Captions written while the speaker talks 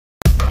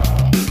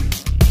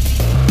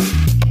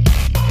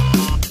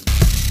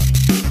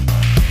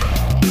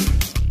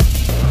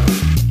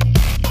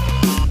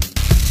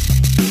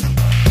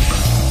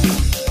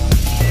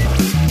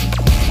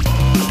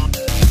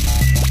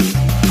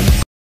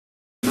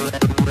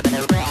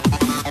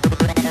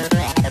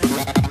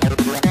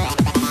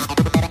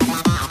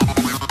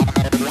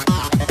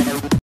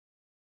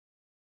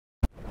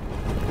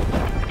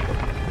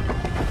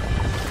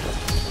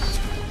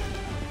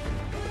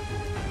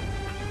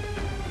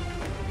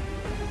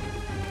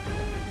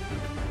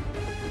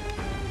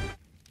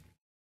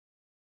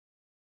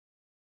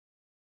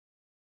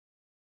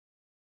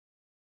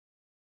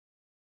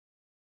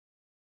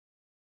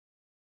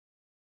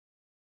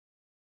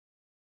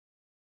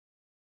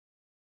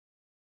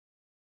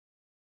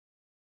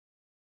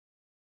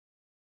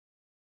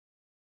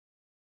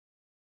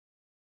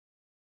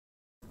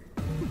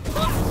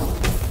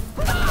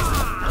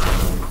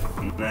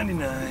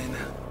99,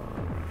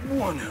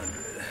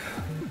 100.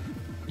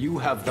 You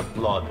have the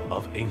blood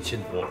of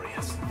ancient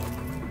warriors.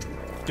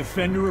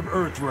 Defender of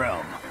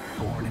Earthrealm,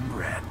 born and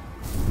bred.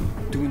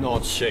 Do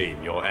not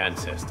shame your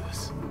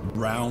ancestors.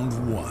 Round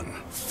 1.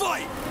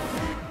 Fight!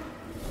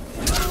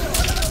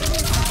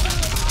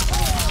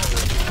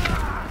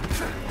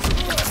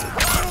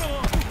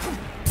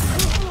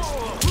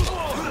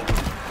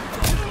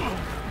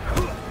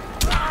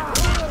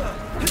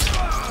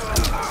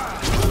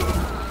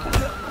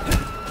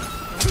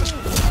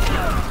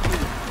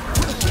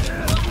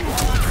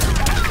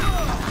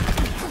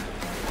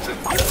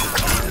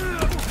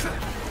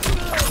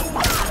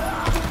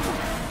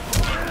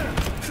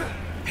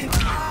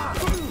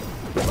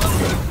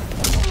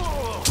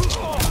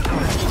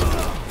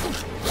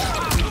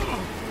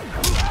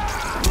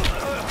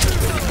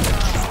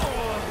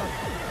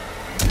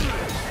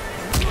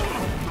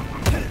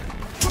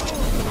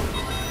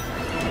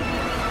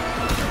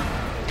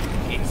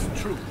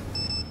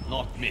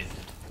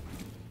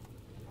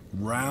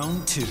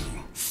 Round 2.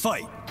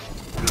 Fight!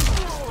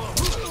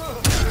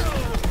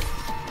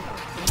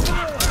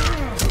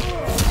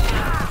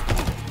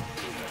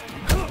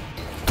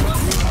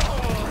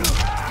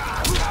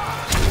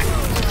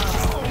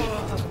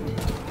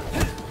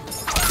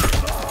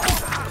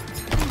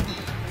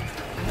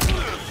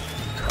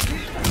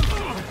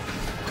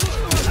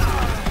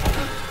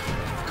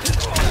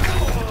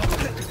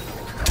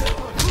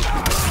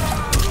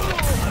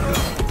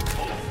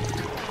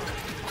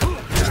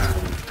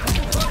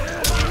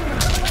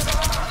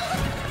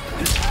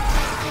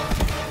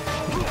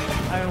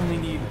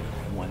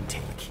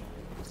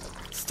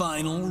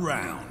 Final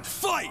round.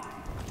 Fight!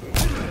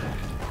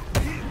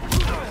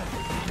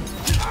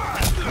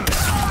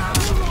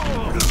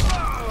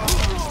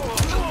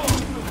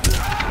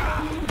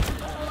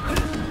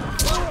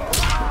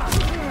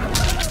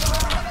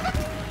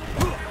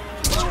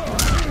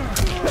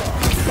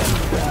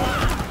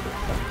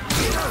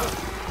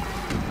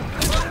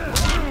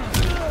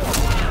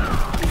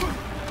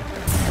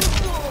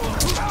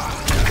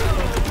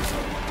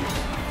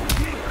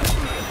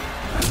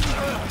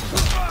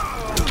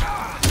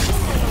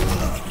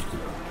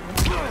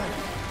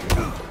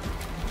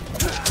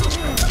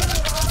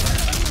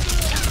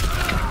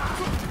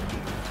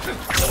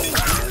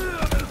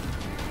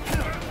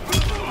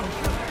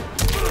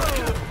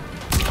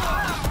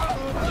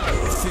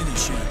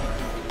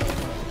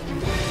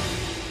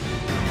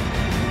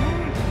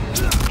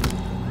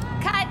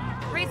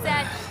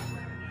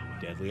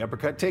 Deadly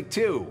uppercut, take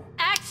 2.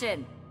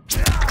 Action!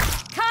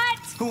 Cut!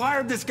 Who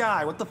hired this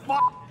guy? What the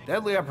fuck?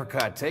 Deadly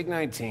uppercut, take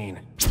 19.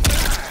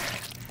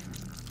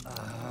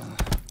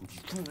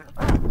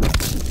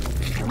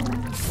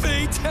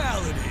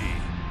 Fatality!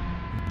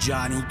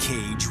 Johnny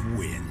Cage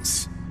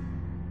wins.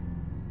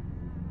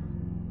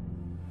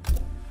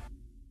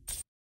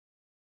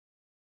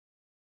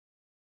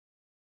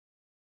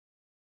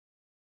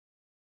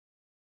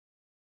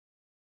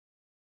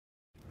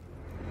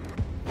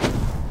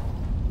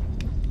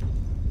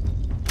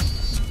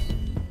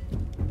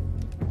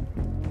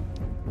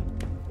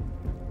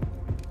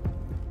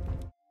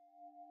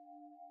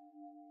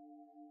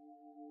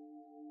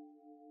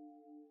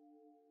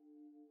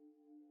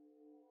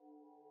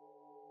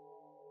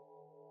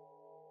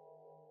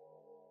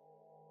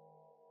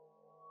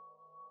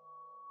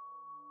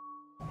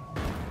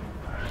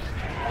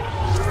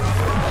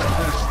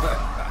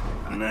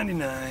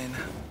 $99,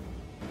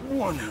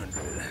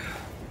 100.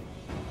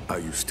 Are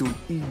you still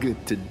eager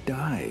to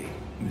die,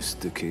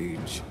 Mr.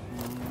 Cage?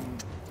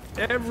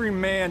 Every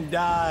man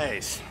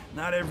dies.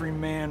 Not every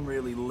man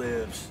really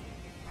lives.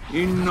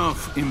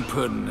 Enough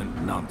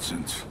impertinent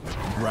nonsense.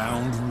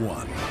 Round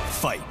 1.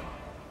 Fight!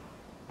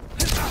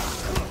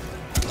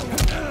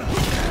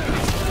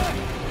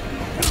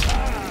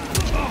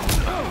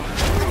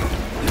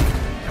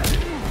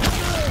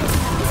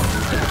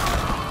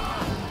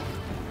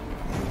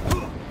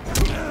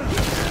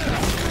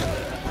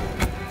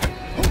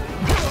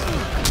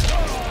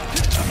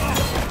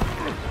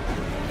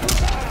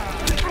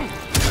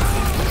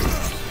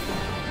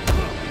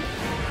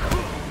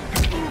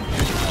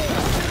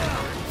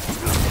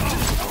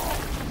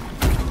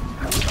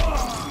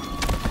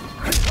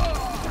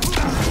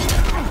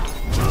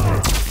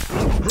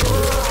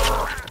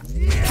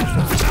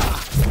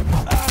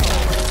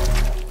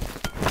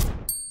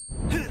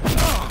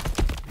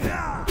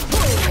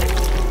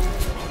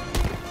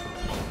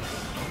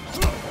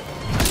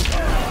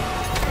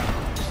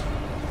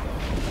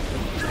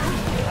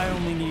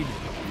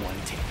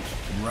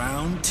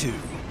 Round 2.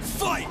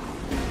 Fight!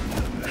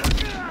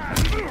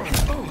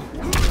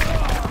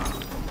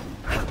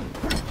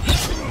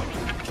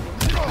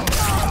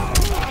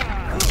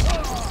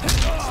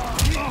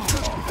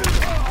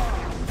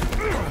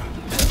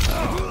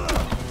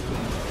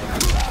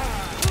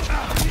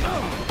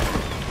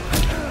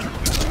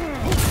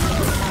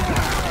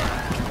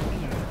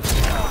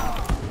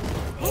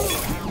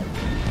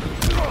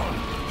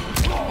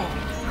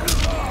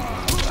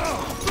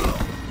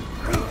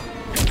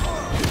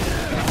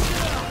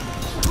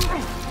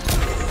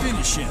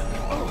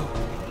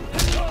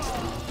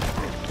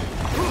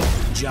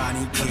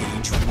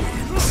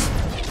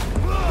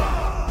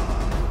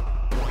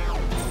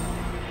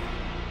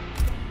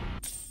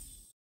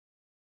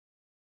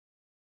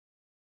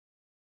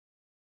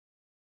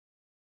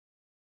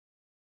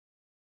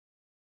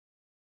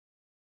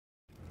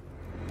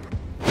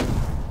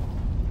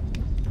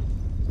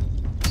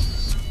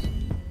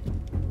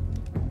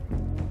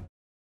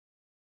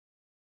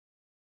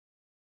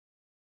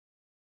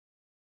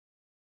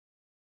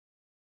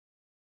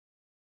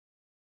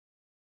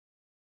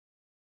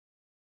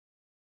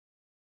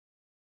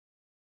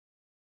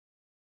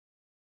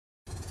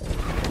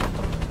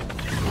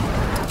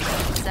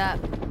 up.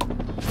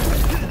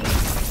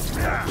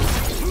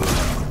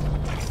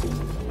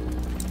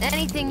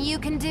 Anything you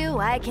can do,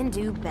 I can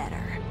do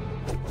better.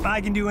 I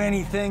can do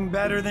anything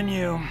better than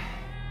you.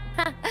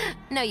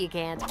 No, you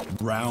can't.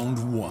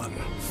 Round 1.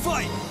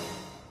 Fight!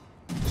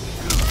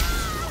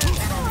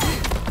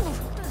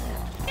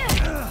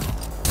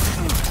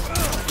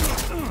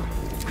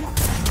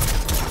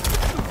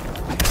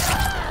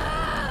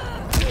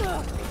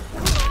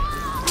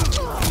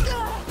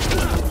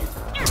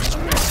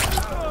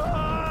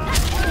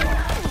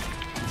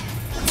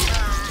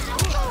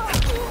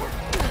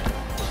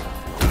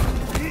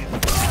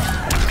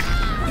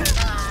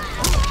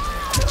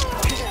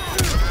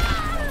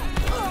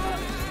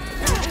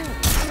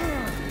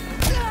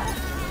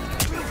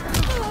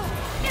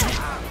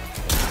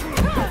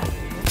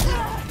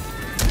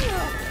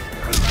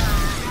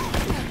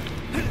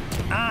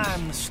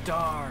 I'm the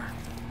star.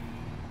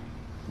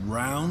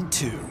 Round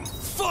 2.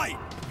 Fight!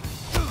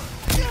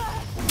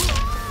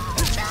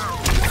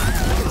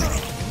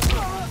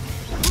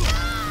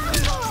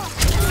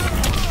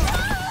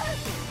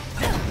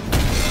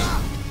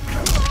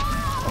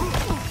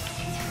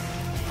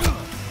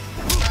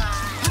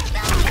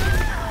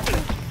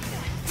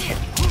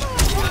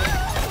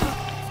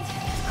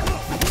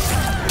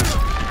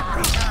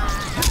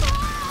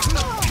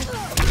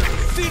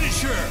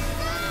 Finisher!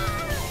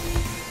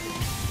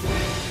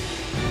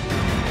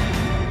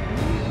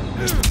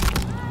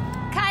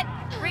 Cut!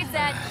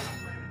 Reset!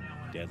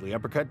 Deadly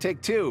uppercut,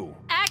 take 2.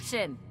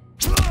 Action!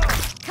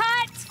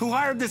 Cut! Who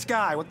hired this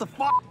guy? What the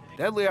fuck?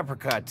 Deadly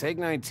uppercut, take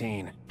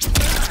 19.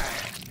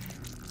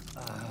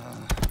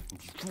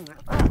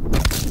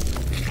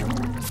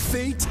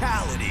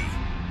 Fatality.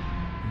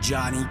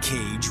 Johnny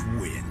Cage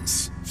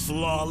wins.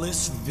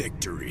 Flawless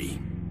victory.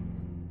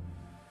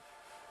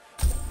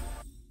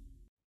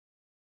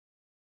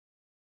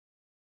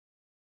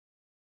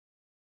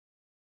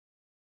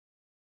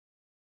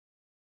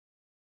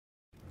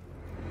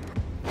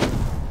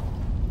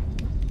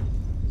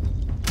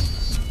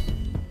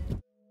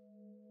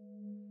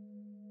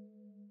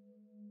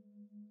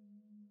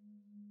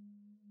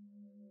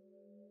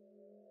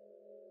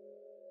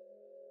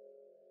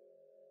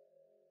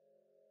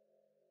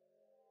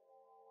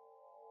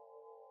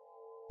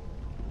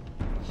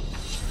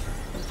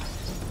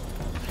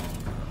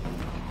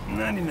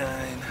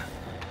 $99,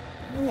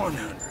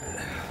 100.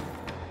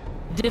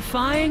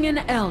 Defying an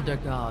elder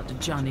god,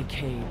 Johnny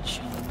Cage.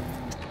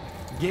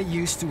 Get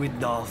used to it,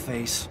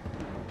 dollface.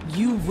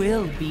 You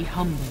will be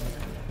humbled.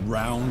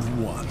 Round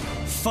 1.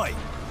 Fight!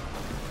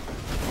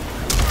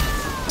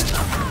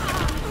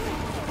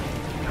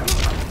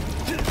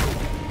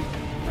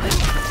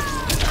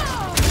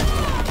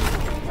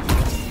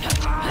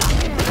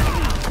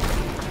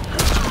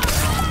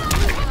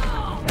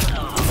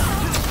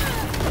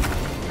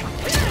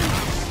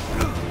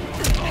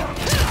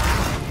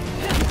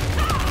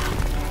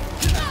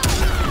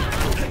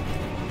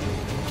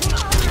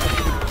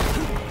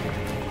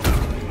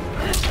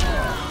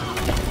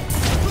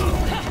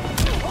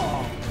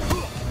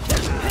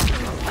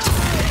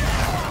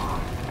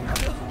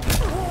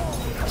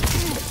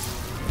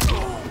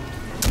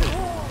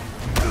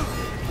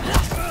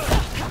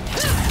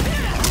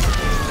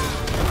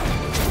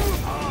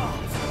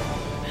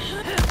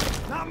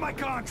 Not my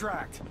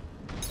contract.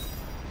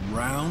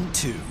 Round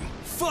 2.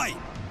 Fight!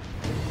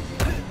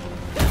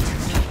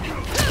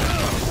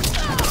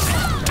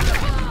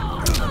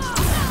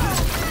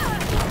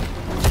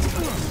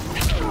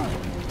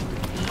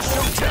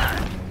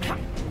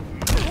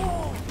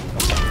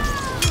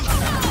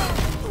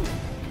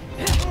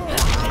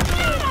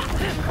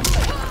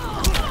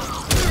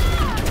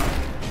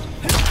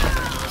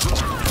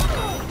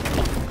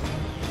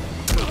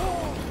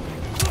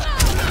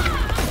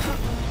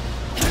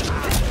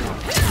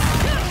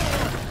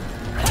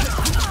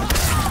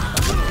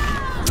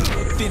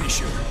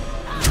 Finisher.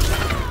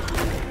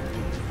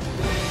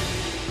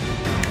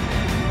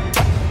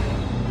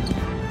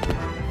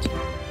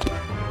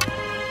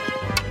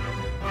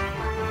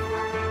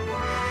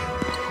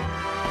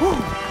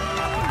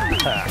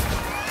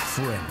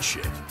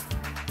 Friendship.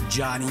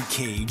 Johnny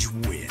Cage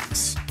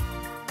wins.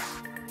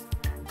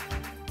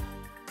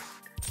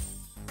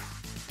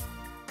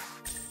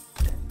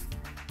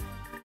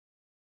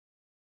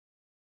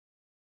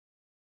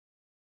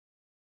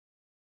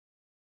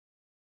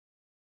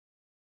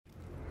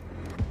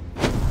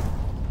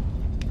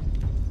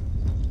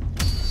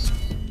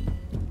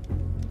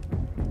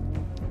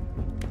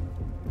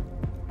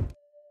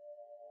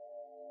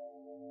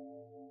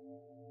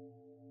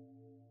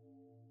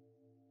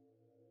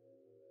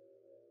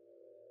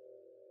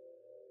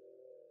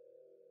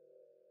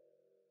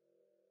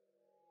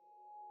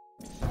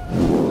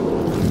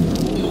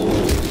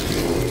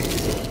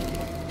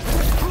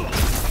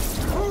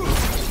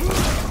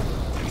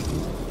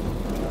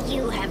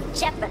 You have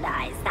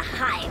jeopardized the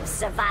Hive's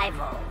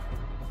survival.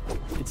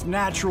 It's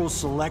natural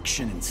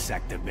selection,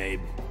 Insecta,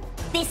 babe.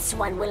 This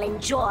one will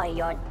enjoy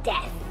your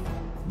death.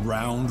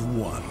 Round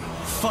 1.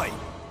 Fight!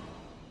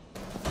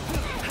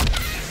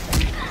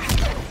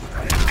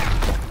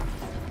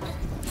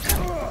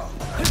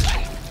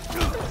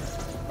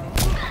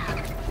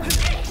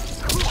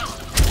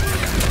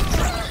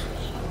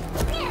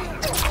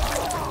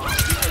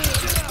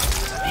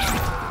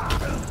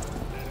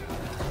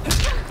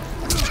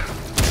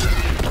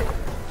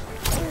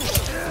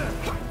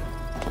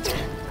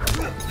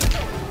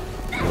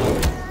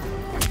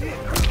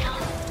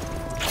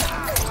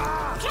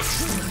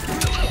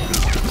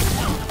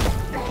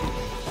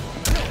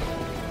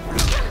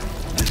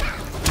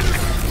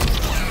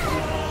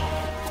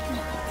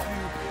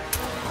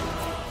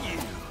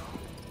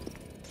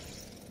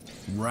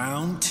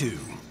 Round 2.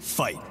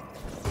 Fight.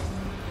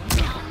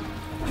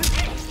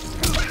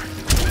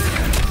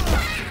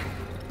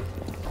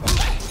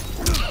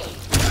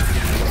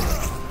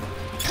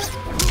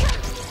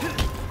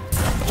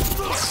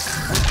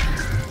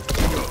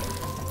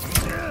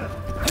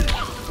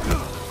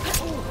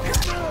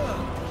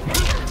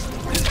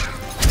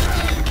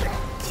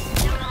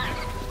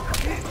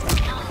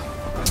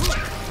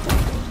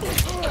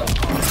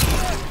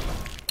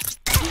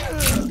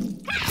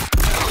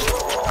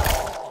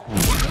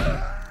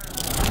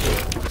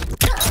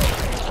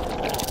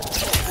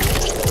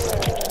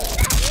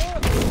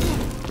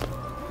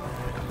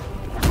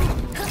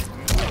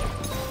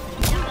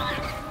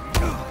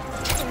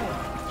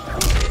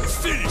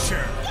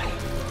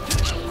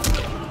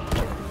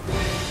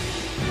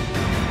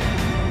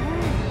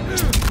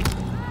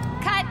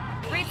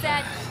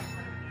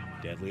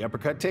 Deadly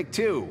uppercut, take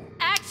 2.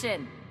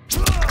 Action!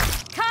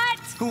 Cut!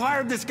 Who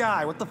hired this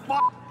guy? What the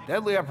fuck?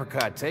 Deadly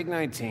uppercut, take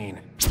 19.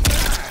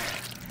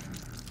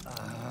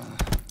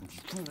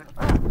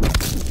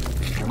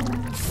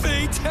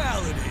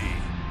 Fatality.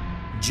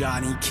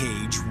 Johnny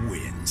Cage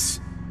wins.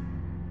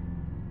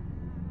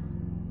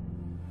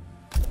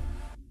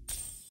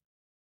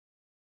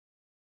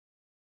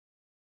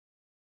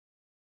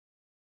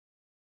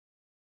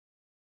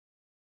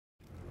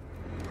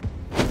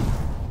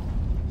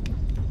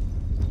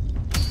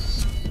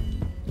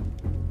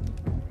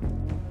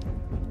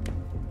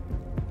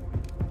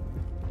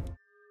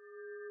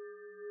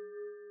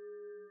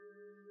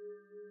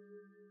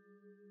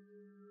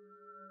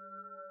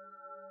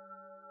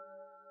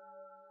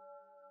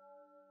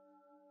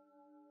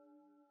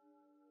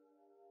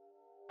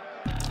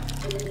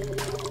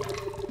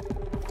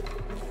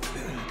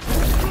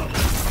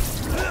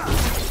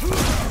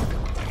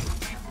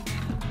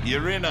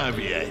 You're in over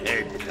your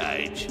head,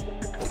 Cage.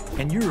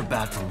 And you're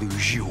about to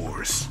lose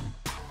yours.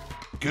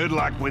 Good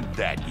luck with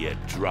that, you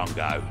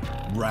drongo.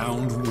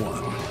 Round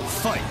 1.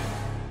 Fight.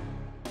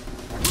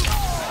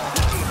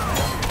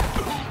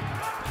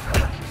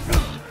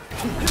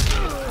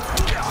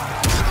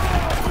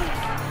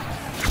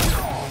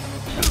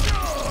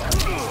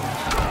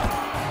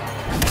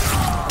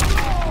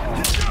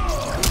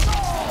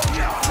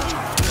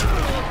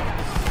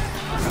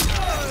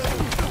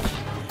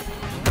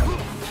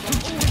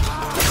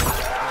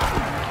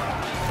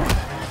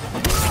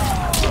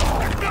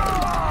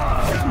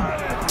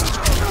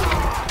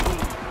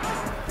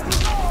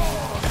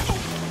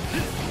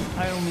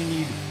 I only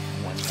need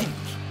one kick.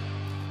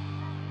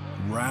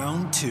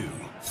 Round 2.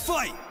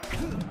 Fight.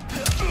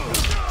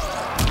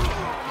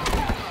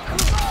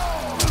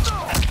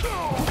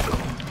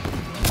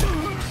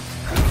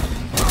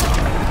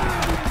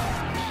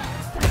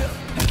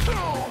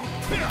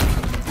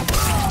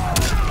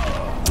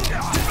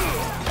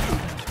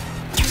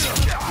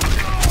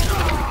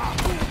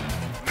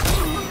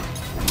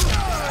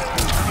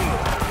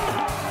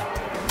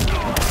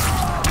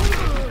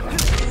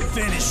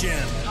 Finish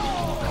him.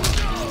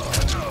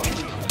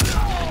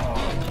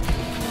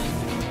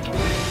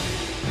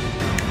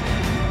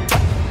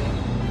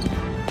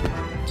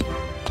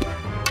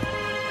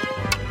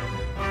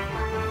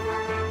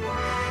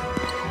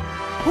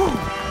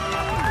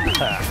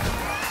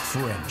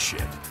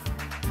 Friendship.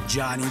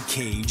 Johnny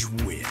Cage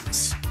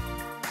wins.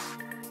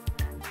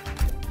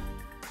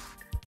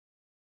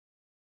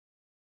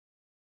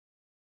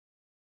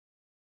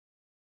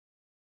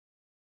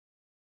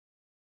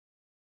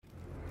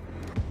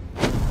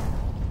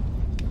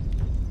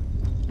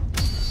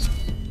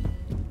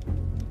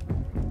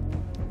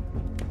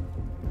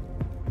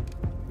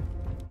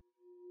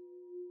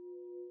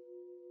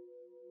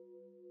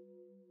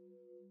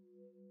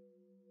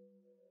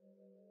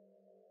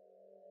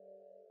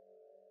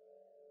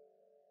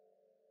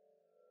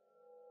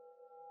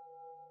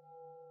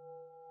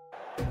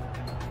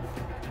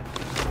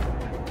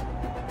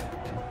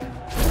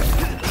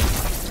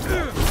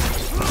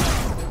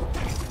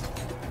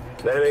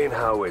 That ain't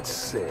how it's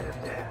said.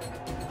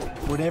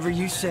 Whatever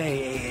you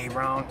say, AA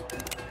Ron.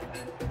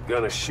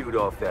 Gonna shoot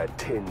off that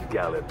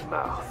 10-gallon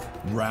mouth.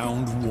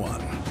 Round 1.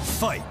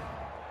 Fight.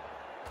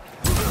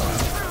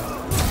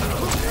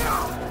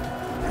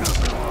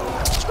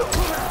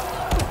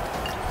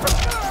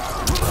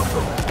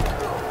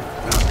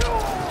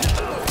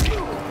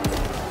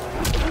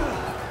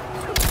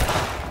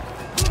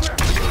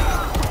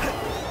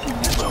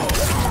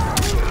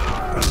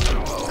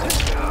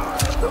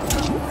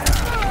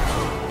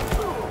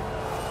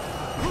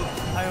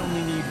 I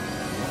only need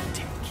one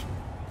kick.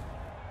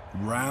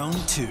 Round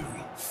 2.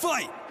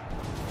 Fight.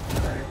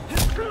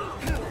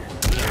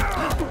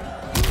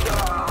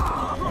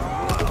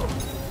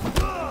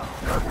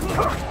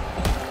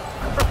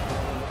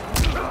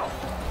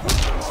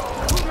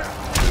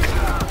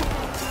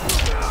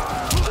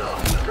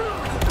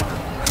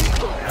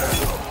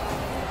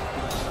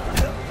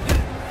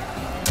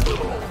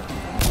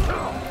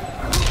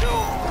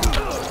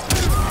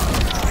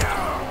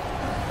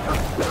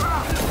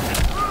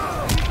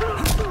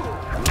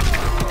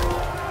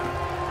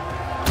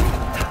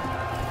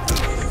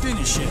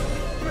 Finish him.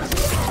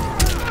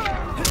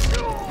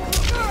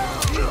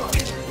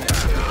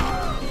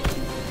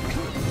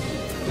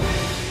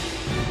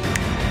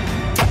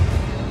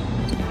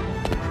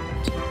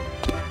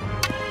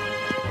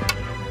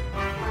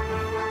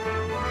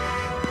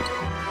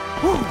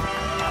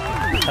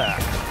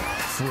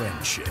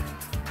 Friendship.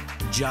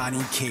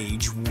 Johnny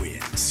Cage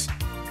wins.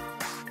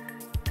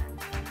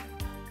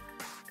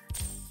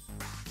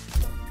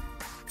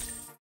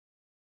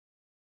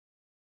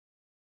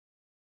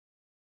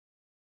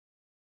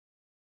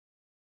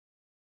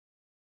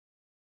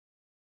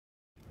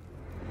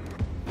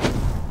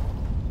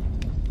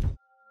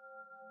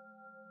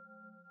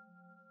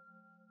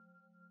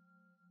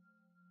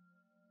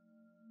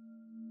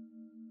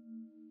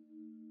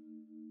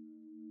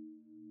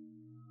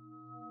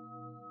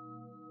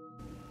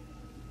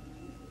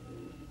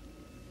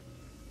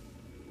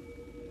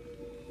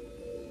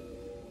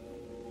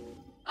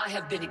 I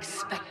have been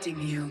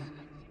expecting you.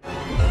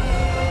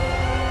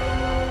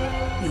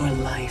 Your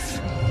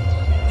life,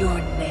 your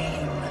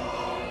name,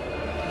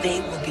 they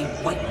will be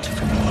wiped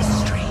from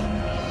history.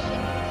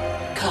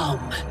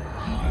 Come,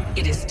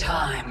 it is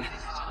time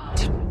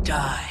to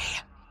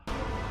die.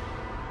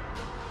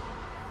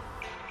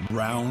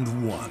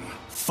 Round 1.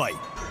 Fight.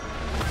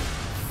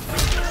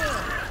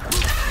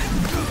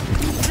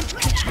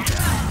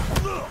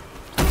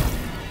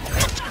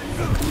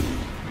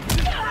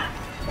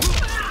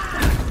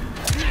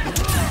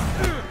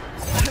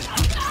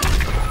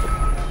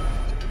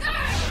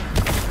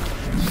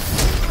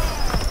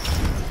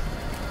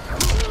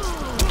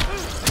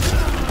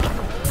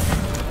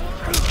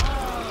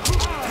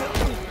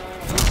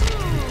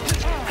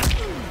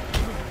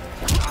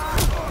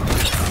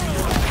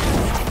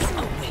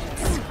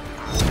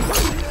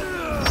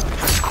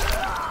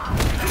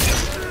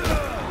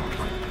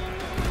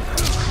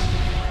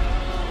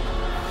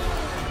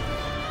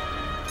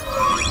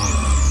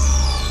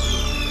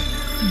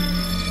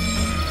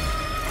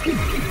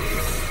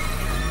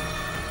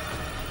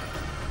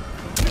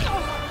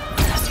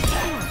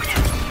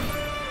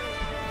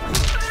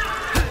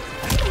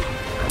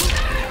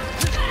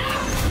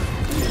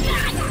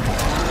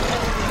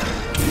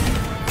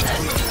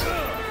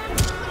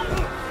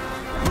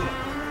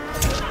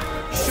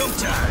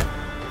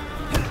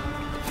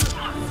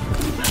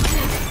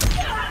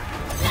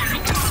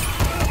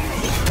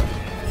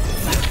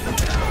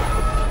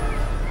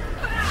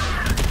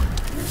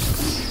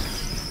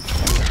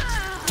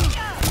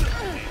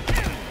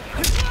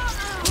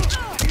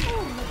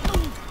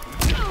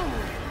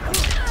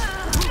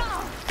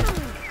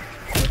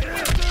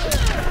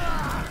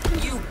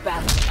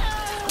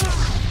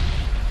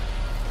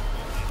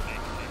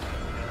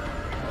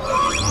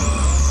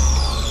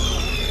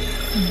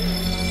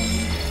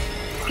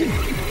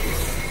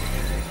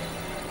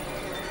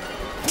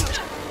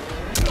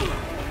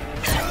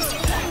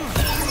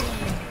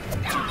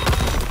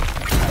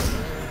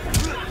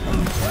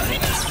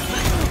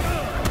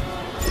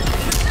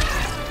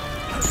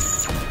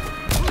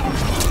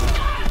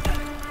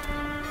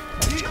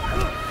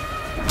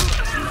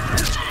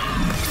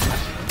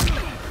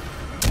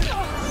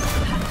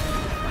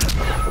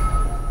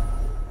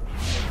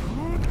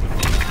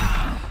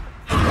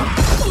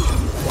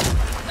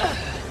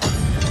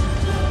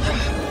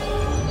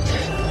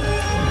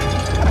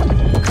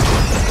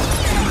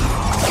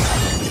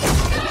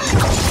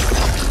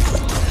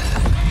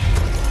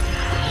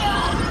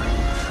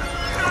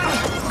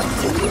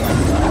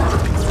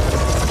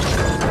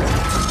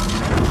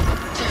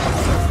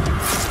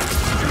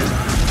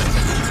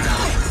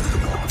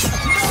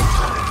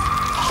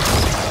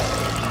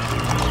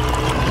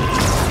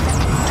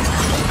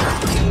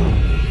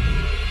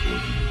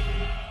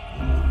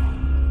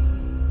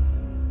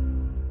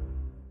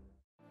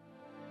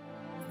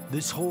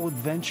 This whole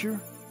adventure,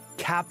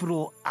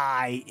 capital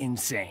I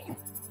insane.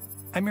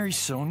 I marry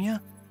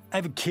Sonia? I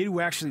have a kid who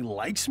actually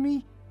likes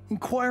me?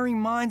 Inquiring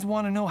minds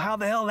want to know how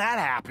the hell that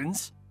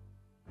happens.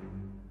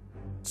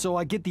 So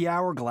I get the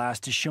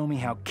hourglass to show me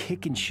how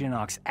kicking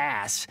Shinnok's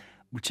ass,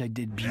 which I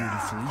did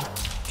beautifully,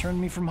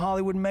 turned me from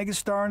Hollywood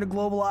megastar into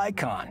global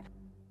icon.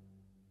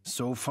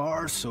 So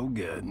far, so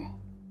good.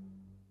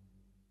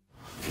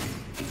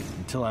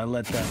 Until I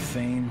let that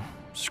fame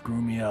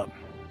screw me up.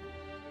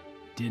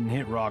 Didn't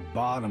hit rock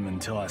bottom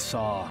until I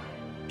saw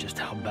just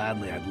how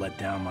badly I'd let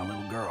down my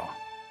little girl.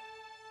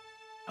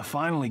 I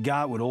finally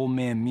got what old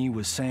man me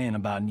was saying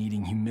about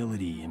needing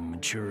humility and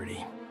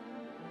maturity.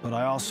 But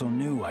I also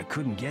knew I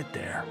couldn't get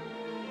there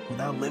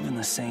without living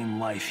the same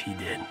life he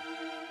did.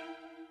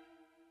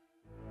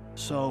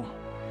 So,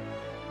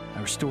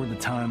 I restored the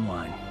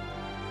timeline,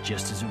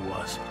 just as it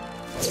was.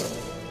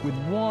 With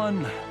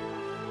one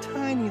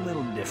tiny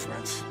little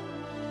difference.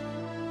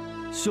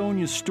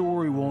 Sonia's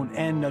story won't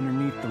end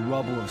underneath the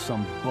rubble of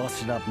some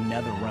busted-up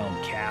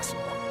Netherrealm castle.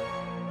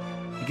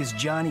 Because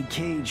Johnny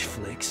Cage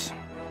flicks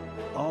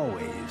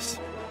always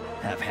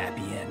have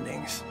happy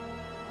endings.